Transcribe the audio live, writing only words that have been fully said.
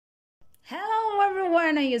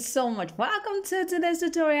Alright, thank you so much. Welcome to today's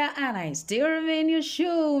tutorial, and I still remain your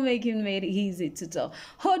shoe making made easy tutor.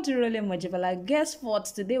 How to really Mojibala. Guess what?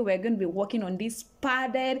 Today we're going to be working on this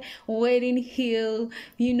padded wedding heel,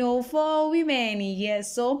 for women.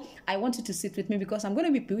 Yes, so I want you to sit with me because I'm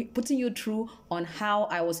going to be putting you through on how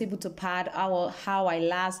I was able to pad, how I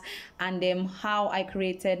last, and then how I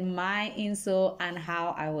created my insole and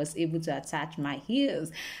how I was able to attach my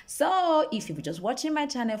heels. So if you're just watching my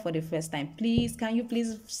channel for the first time, can you please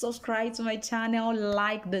subscribe to my channel,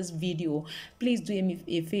 like this video. Please do me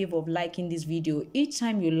a favor of liking this video. Each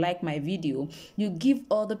time you like my video, you give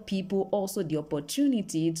other people also the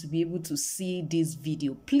opportunity to be able to see this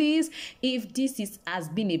video. Please, if this has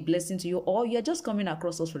been a blessing to you or you're just coming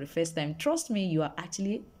across us for the first time, trust me, you are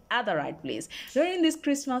actually at the right place. During this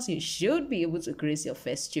Christmas, you should be able to create your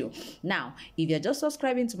first shoe. Now, if you're just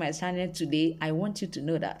subscribing to my channel today, I want you to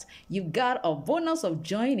know that you've got a bonus of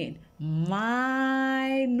joining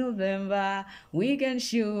my November weekend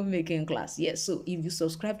shoe making class. Yes, so if you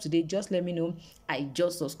subscribe today, just let me know I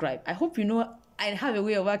just subscribed. I hope you know I have a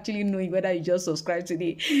way of actually knowing whether you just subscribed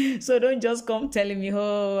today. So don't just come telling me,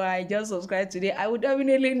 oh, I just subscribed today. I would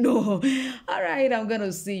definitely know. All right, I'm going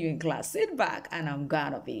to see you in class. Sit back and I'm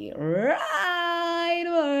going to be right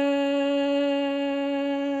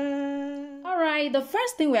Alright, the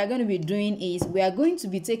first thing we are going to be doing is we are going to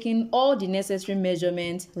be taking all the necessary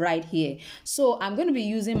measurements right here. So I'm going to be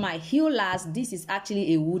using my heel last. This is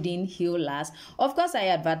actually a wooden heel last. Of course, I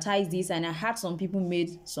advertised this and I had some people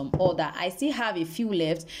made some order. I still have a few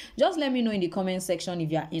left. Just let me know in the comment section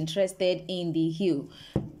if you are interested in the heel.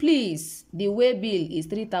 Please, the way bill is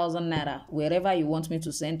 3,000 naira wherever you want me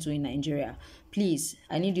to send to in Nigeria. Please,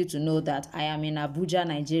 I need you to know that I am in Abuja,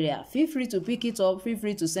 Nigeria. Feel free to pick it up. Feel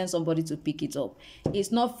free to send somebody to pick it up. It's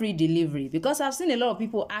not free delivery because I've seen a lot of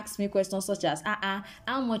people ask me questions such as,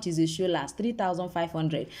 how much is a shoe last?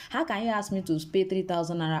 3,500. How can you ask me to pay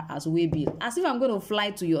 3,000 naira as way bill? As if I'm going to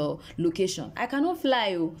fly to your location. I cannot fly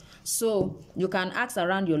you. So you can ask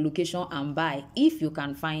around your location and buy if you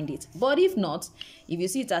can find it. But if not, if you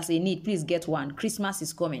see it as a need, please get one. Christmas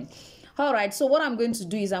is coming. All right, so what I'm going to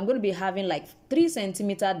do is I'm going to be having like 3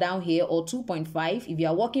 centimeters down here or 2.5. If you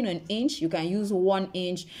are working on inch, you can use 1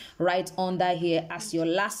 inch right under here as your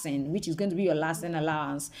lacing, which is going to be your lacing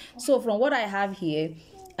allowance. So from what I have here,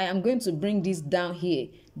 I am going to bring this down here.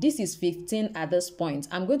 This is 15 at this point.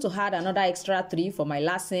 I'm going to add another extra 3 for my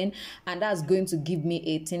lacing, and that's going to give me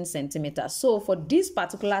 18 centimeters. So for this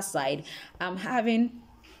particular side, I'm having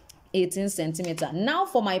 18 centimeters. Now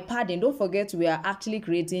for my padding, don't forget we are actually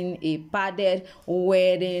creating a padded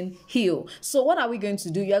wedding heel. So what are we going to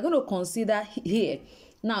do? You are going to consider here.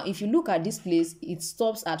 Now if you look at this place, it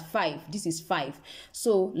stops at 5. This is 5.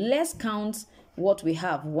 So let's count what we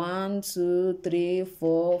have. 1 2 3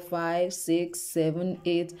 4 5 6 7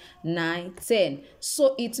 8 9 10.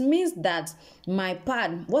 So it means that my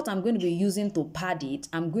pad, what I'm going to be using to pad it,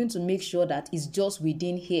 I'm going to make sure that it's just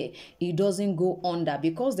within here. It doesn't go under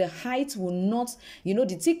because the height will not, the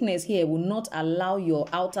thickness here will not allow your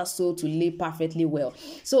outer sole to lay perfectly well.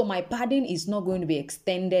 So my padding is not going to be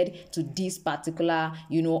extended to this particular,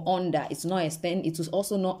 under. It's not extend. It will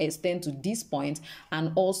also not extend to this point,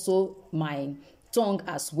 and also my tongue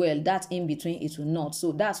as well, that in between it will not.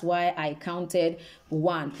 So that's why I counted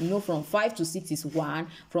 1. From 5 to 6 is 1,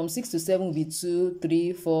 from 6 to 7 will be 2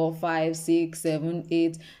 3 4 5 6 7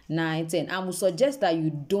 8 9 10. I would suggest that you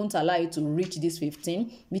don't allow it to reach this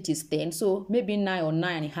 15, which is 10. So maybe 9 or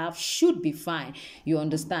 9.5 should be fine. You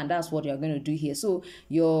understand? That's what you're going to do here. So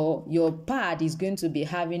your pad is going to be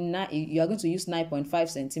having you are going to use 9.5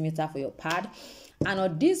 centimeter for your pad. And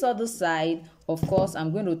on this other side, of course,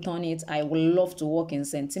 I'm going to turn it. I would love to work in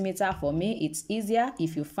centimeter. For me, it's easier.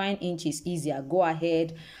 If you find inches easier, go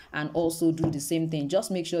ahead and also do the same thing.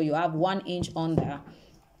 Just make sure you have 1 inch under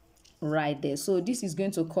right there. So this is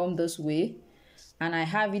going to come this way, and I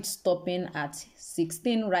have it stopping at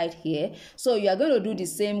 16 right here. So you are going to do the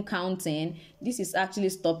same counting. This is actually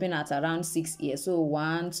stopping at around 6 here. So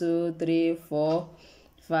 1 2 3 4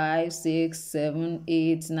 5 6 7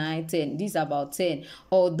 8 9 10. This is about 10,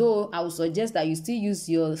 although I would suggest that you still use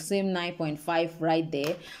your same 9.5 right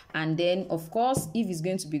there. And then of course, if it's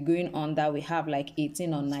going to be going under, we have like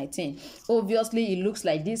 18 or 19. Obviously it looks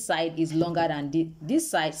like this side is longer than this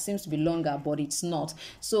side seems to be longer, but it's not.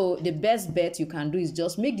 So the best bet you can do is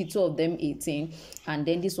just make the two of them 18, and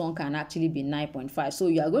then this one can actually be 9.5. so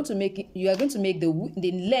you are going to make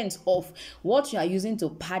the length of what you are using to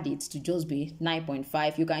pad it to just be 9.5,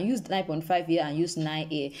 9.5. You can use 9.5 here and use 9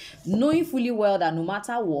 here, knowing fully well that no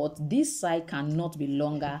matter what, this side cannot be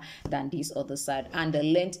longer than this other side, and the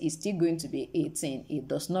length is still going to be 18. It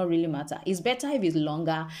does not really matter. It's better if it's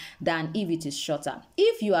longer than if it is shorter.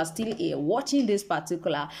 If you are still here watching this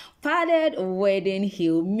particular padded wedding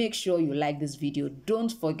heel, make sure you like this video.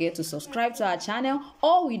 Don't forget to subscribe to our channel.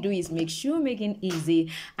 All we do is make sure making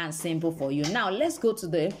easy and simple for you. Now let's go to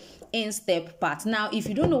the instep part. Now if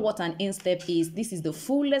you don't know what an instep is, this is the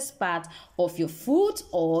fullest part of your foot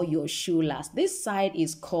or your shoe last. This side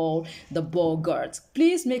is called the ball girt.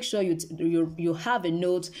 Please make sure you have a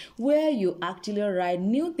note where you actually write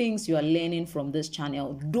new things you are learning from this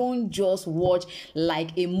channel. Don't just watch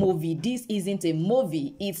like a movie. This isn't a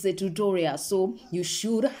movie, it's a tutorial, so you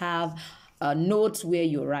should have notes where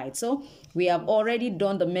you write. So we have already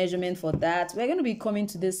done the measurement for that. We're going to be coming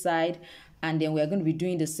to this side, and then we're going to be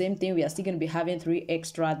doing the same thing. We are still going to be having 3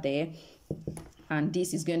 extra there, and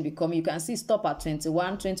this is going to be coming. You can see stop at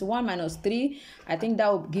 21 minus 3. I think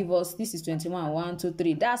that will give us, this is 21, 1 2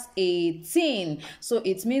 3, that's 18. So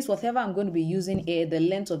it means whatever I'm going to be using here, the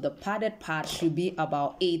length of the padded part should be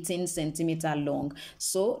about 18 centimeter long.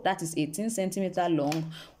 So that is 18 centimeter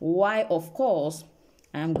long. Why, of course,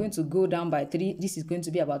 I am going to go down by 3. This is going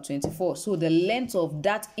to be about 24. So the length of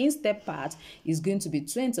that instep part is going to be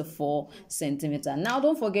 24 centimeter. Now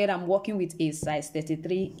don't forget, I'm working with a size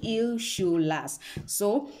 33 heel shoe last.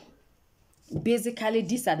 So basically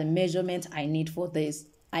these are the measurements I need for this.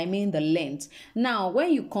 I mean the length. Now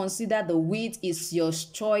when you consider the width is your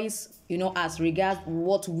choice, you know, as regards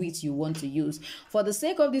what width you want to use. For the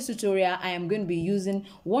sake of this tutorial, I am going to be using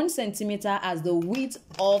 1 centimeter as the width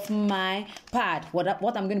of my pad. What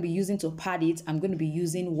I'm going to be using to pad it, I'm going to be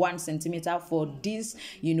using 1 centimeter for this,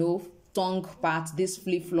 you know, tongue part, this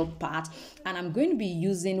flip-flop part, and I'm going to be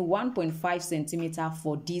using 1.5 centimeter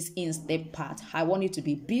for this instep part. I want it to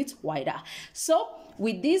be a bit wider. So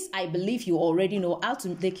with this, I believe you already know how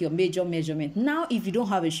to take your major measurement. Now, if you don't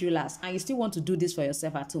have a shoe last and you still want to do this for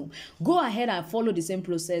yourself at home, go ahead and follow the same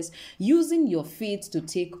process using your feet to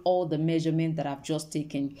take all the measurement that I've just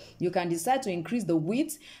taken. You can decide to increase the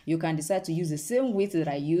width. You can decide to use the same width that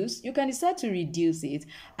I use. You can decide to reduce it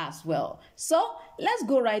as well. So let's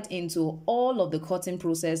go right into all of the cutting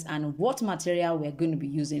process and what material we're going to be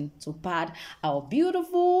using to pad our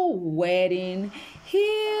beautiful wedding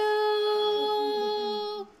heel.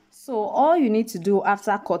 So all you need to do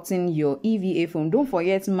after cutting your EVA foam, don't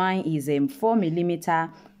forget mine is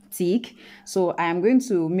 4mm thick. So I am going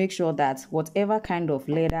to make sure that whatever kind of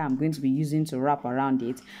leather I'm going to be using to wrap around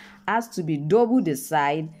it has to be double the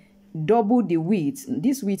side, double the width.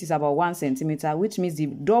 This width is about 1 centimeter, which means the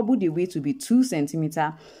double the width will be 2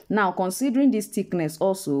 centimeter. Now considering this thickness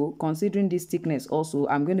also,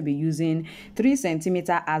 I'm going to be using 3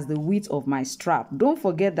 centimeter as the width of my strap. Don't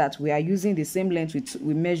forget that we are using the same length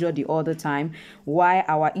we measured the other time, while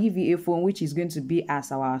our EVA foam, which is going to be as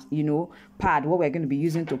our, you know, pad, what we're going to be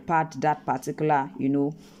using to pad that particular, you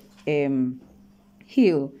know,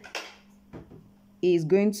 heel, is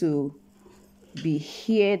going to be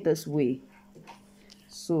here this way.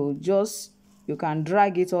 So just, you can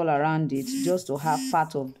drag it all around it just to have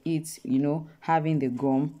part of it, you know, having the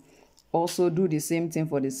gum. Also do the same thing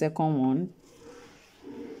for the second one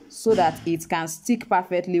so that it can stick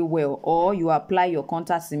perfectly well, or you apply your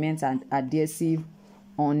contact cement and adhesive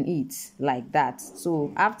on it like that.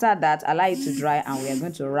 So after that, allow it to dry and we are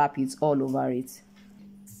going to wrap it all over it.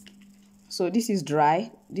 So this is dry.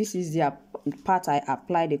 This is the part I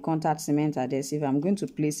apply the contact cement adhesive. I'm going to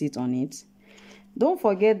place it on it. Don't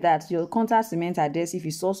forget that your contact cement adhesive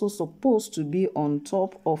is also supposed to be on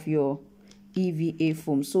top of your EVA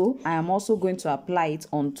foam. So I am also going to apply it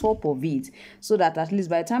on top of it so that at least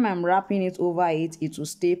by the time I'm wrapping it over it, it will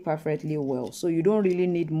stay perfectly well. So you don't really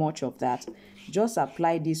need much of that. Just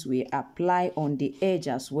apply this way. Apply on the edge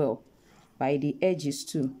as well, by the edges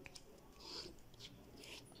too.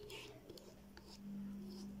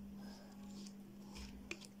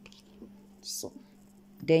 So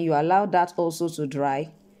then you allow that also to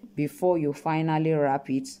dry before you finally wrap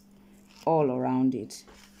it all around it.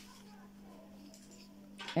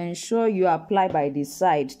 Ensure you apply by the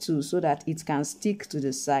side too so that it can stick to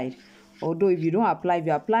the side. Although if you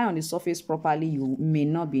apply on the surface properly, you may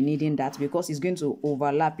not be needing that because it's going to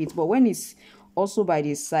overlap it. But when it's also by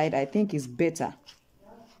the side, I think it's better.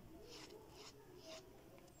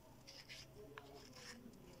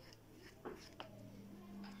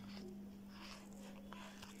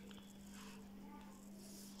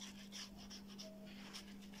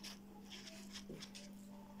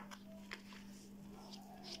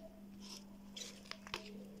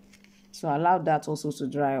 So allow that also to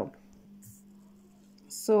dry up.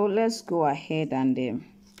 So let's go ahead and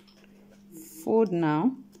fold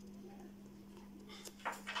now.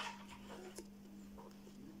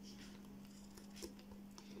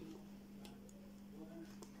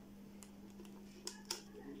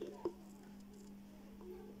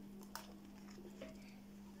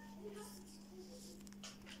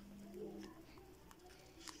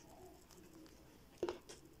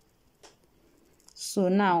 So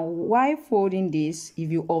now, while folding this, if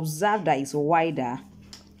you observe that it's wider,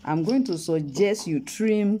 I'm going to suggest you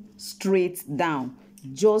trim straight down,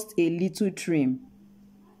 just a little trim.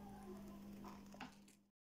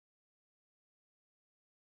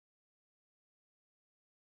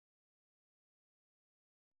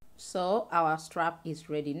 So our strap is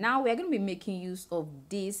ready. Now we're going to be making use of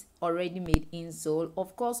this already made insole.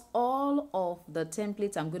 Of course, all of the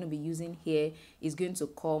templates I'm going to be using here is going to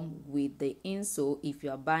come with the insole. If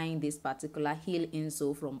you are buying this particular heel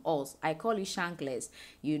insole from us, I call it shankless.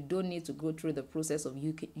 You don't need to go through the process of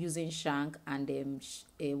using shank and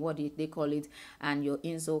what they call it, and your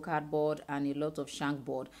insole cardboard and a lot of shank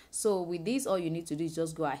board. So with this, all you need to do is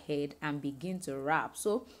just go ahead and begin to wrap.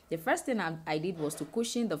 So the first thing I did was to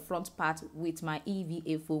cushion the front part with my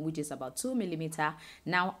EVA foam, which is about 2 millimeter.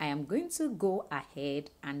 Now I am going to go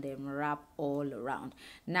ahead and then wrap all around.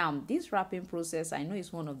 Now this wrapping process, I know,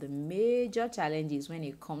 is one of the major challenges when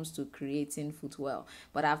it comes to creating footwear,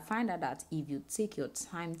 but I find out that if you take your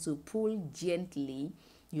time to pull gently,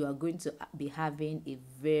 you are going to be having a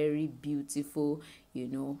very beautiful,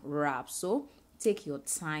 wrap. So take your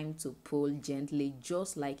time to pull gently,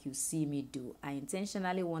 just like you see me do. I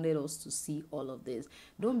intentionally wanted us to see all of this.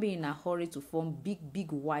 Don't be in a hurry to form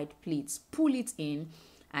big wide pleats. Pull it in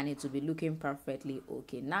and it will be looking perfectly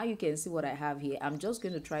okay. Now you can see what I have here. I'm just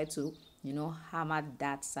going to try to hammer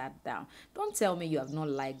that side down. Don't tell me you have not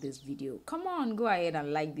liked this video. Come on, go ahead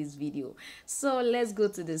and like this video. So let's go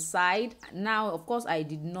to the side. Now, of course, I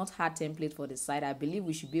did not have template for the side. I believe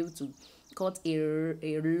we should be able to cut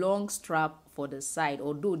a long strap for the side,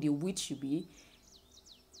 although the width should be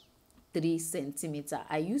 3 centimeter.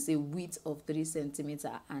 I use a width of 3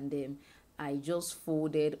 centimeter, and then I just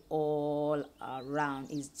folded all around.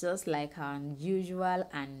 It's just like an usual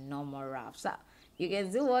and normal wrap. So you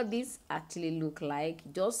can see what this actually look like,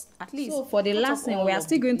 just at least. So for the last thing, we are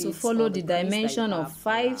still going to follow the dimension of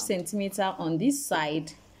 5 centimeter on this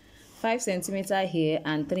side, 5 centimeter here,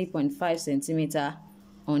 and 3.5 centimeter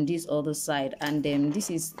on this other side. And then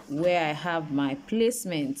this is where I have my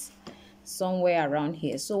placement, somewhere around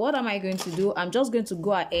here. So what am I going to do? I'm just going to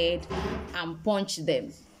go ahead and punch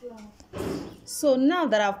them. So now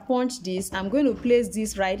that I've punched this, I'm going to place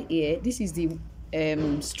this right here. This is the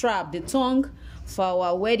strap, the tongue for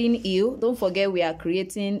our wedding heel. Don't forget, we are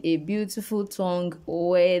creating a beautiful tongue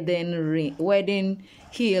wedding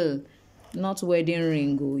heel, not wedding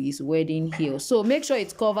ring. Oh, it's wedding heel. So make sure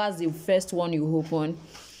it covers the first one you open.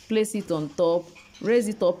 Place it on top, raise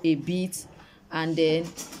it up a bit, and then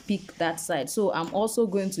pick that side. So I'm also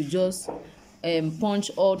going to just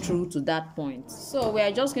punch all through to that point. So we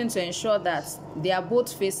are just going to ensure that they are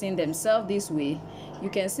both facing themselves this way. You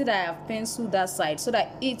can see that I have penciled that side so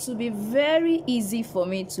that it will be very easy for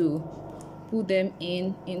me to put them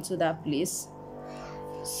into that place.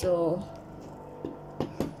 So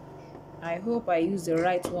I hope I use the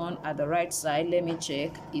right one at the right side. Let me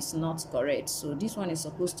check. It's not correct. So this one is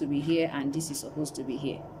supposed to be here and this is supposed to be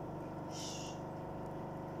here.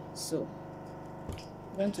 So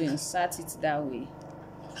I'm going to insert it that way.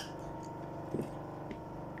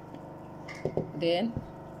 Then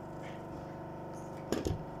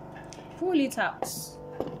pull it out.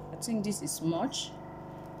 I think this is much.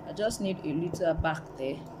 I just need a little back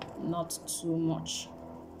there, not too much.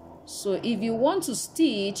 So if you want to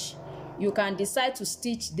stitch, you can decide to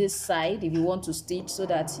stitch this side if you want to stitch, so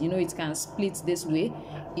that it can split this way.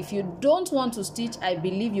 If you don't want to stitch, I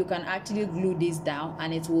believe you can actually glue this down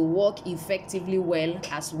and it will work effectively well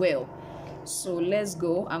as well. So let's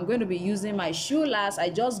go. I'm going to be using my shoe last.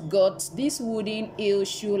 I just got this wooden heel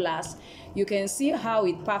shoe last. You can see how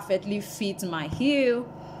it perfectly fits my heel.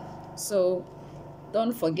 So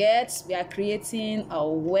don't forget, we are creating a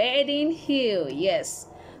wedding heel. Yes.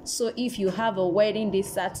 So if you have a wedding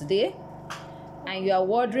this Saturday and you are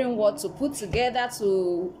wondering what to put together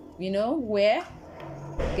to wear,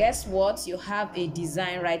 guess what? You have a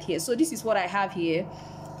design right here. So this is what I have here.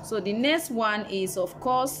 So the next one is, of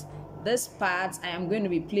course, this part. I am going to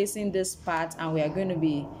be placing this part and we are going to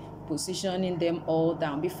be positioning them all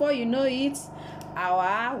down. Before you know it,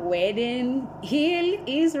 our wedding heel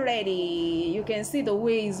is ready. You can see the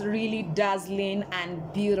way it's really dazzling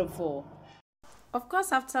and beautiful. Of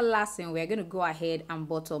course, after lasting, we're going to go ahead and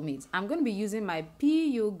bottom it. I'm going to be using my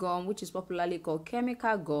PU gum, which is popularly called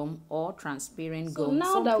chemical gum or transparent gum. So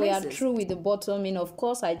now that we are through with the bottoming, of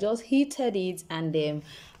course, I just heated it and then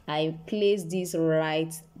I placed this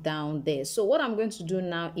right down there. So what I'm going to do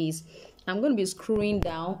now is I'm going to be screwing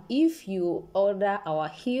down. If you order our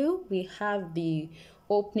heel, we have the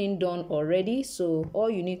opening done already. So all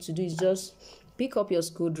you need to do is just pick up your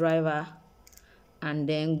screwdriver and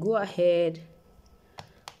then go ahead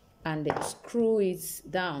and then screw it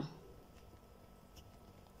down.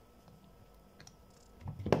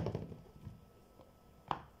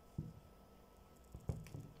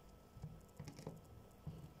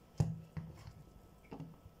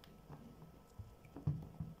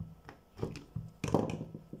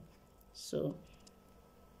 So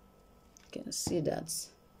you can see that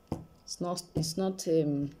it's not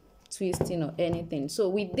twisting or anything. So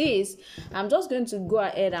with this, I'm just going to go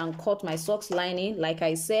ahead and cut my socks lining. Like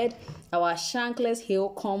I said, our shankless heel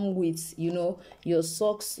come with, you know, your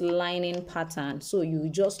socks lining pattern. So you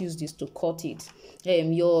just use this to cut it.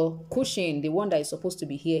 Your cushion, the one that is supposed to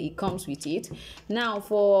be here, it comes with it. Now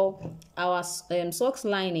for our socks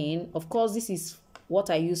lining, of course, this is what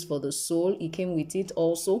I use for the sole. It came with it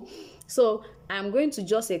also. So I'm going to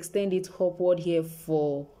just extend it upward here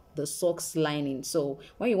for the socks lining. So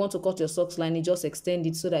when you want to cut your socks lining, just extend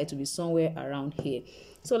it so that it will be somewhere around here.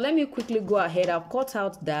 So let me quickly go ahead. I've cut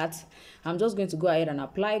out that. I'm just going to go ahead and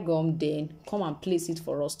apply gum, then come and place it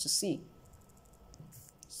for us to see.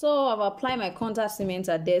 So I've applied my contact cement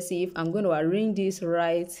adhesive. I'm going to arrange this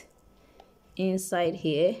right inside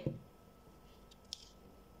here.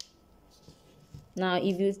 Now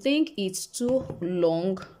if you think it's too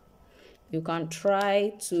long, you can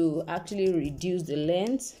try to actually reduce the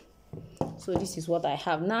length. So this is what I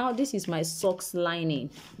have now. This is my socks lining.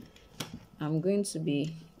 I'm going to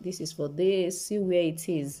be, this is for this, see where it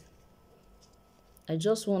is. I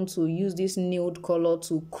just want to use this nude color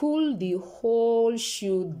to cool the whole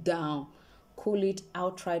shoe down, cool it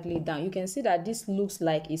outrightly down. You can see that this looks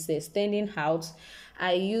like it's extending out.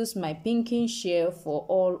 I use my pinking shear for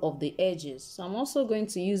all of the edges. So I'm also going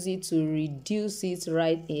to use it to reduce it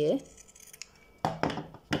right here.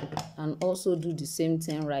 And also do the same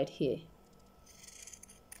thing right here.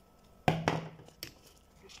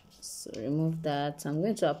 So remove that. I'm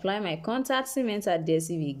going to apply my contact cement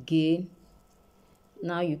adhesive again.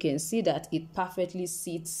 Now you can see that it perfectly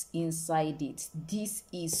sits inside it. This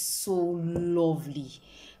is so lovely.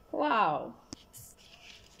 Wow.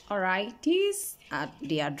 All right,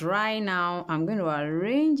 they are dry now. I'm going to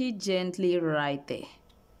arrange it gently right there.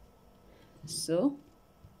 So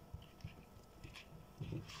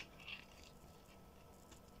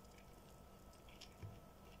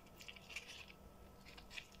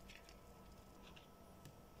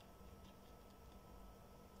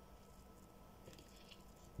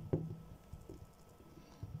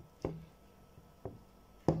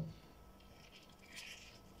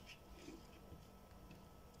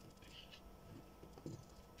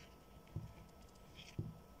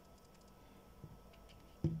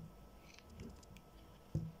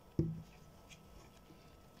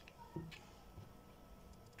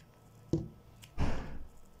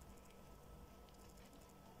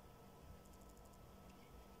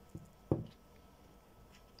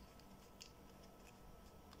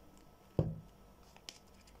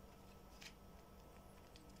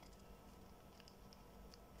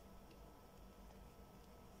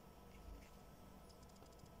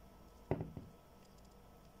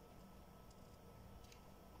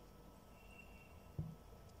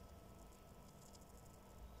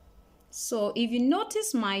So if you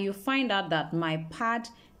notice you find out that my pad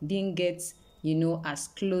didn't get, you know, as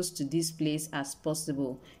close to this place as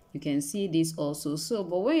possible. You can see this also. So,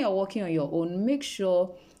 but when you're working on your own, make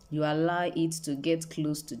sure you allow it to get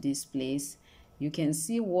close to this place. You can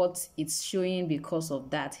see what it's showing because of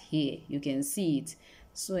that here. You can see it.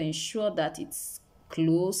 So ensure that it's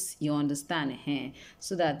close, you understand,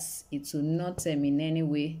 so that it will not in any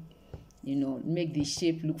way, you know, make the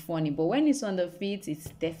shape look funny. But when it's on the feet, it's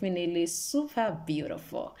definitely super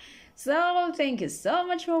beautiful. So thank you so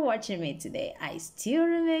much for watching me today. I still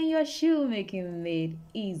remain your shoemaking made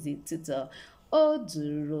easy tutor,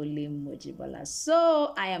 Odurole Mojibala.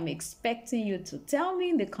 So I am expecting you to tell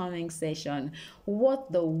me in the comment section what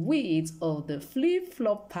the width of the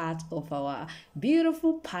flip-flop part of our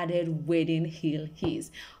beautiful padded wedding heel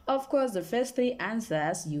is. Of course, the first 3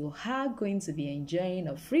 answers, you are going to be enjoying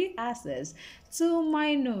a free access to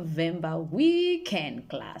my November weekend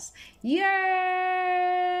class. Yes!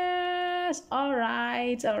 yes, all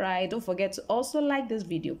right. Don't forget to also like this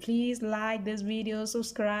video. Please like this video,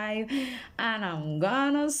 subscribe, and I'm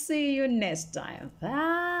gonna see you next time.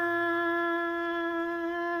 Bye.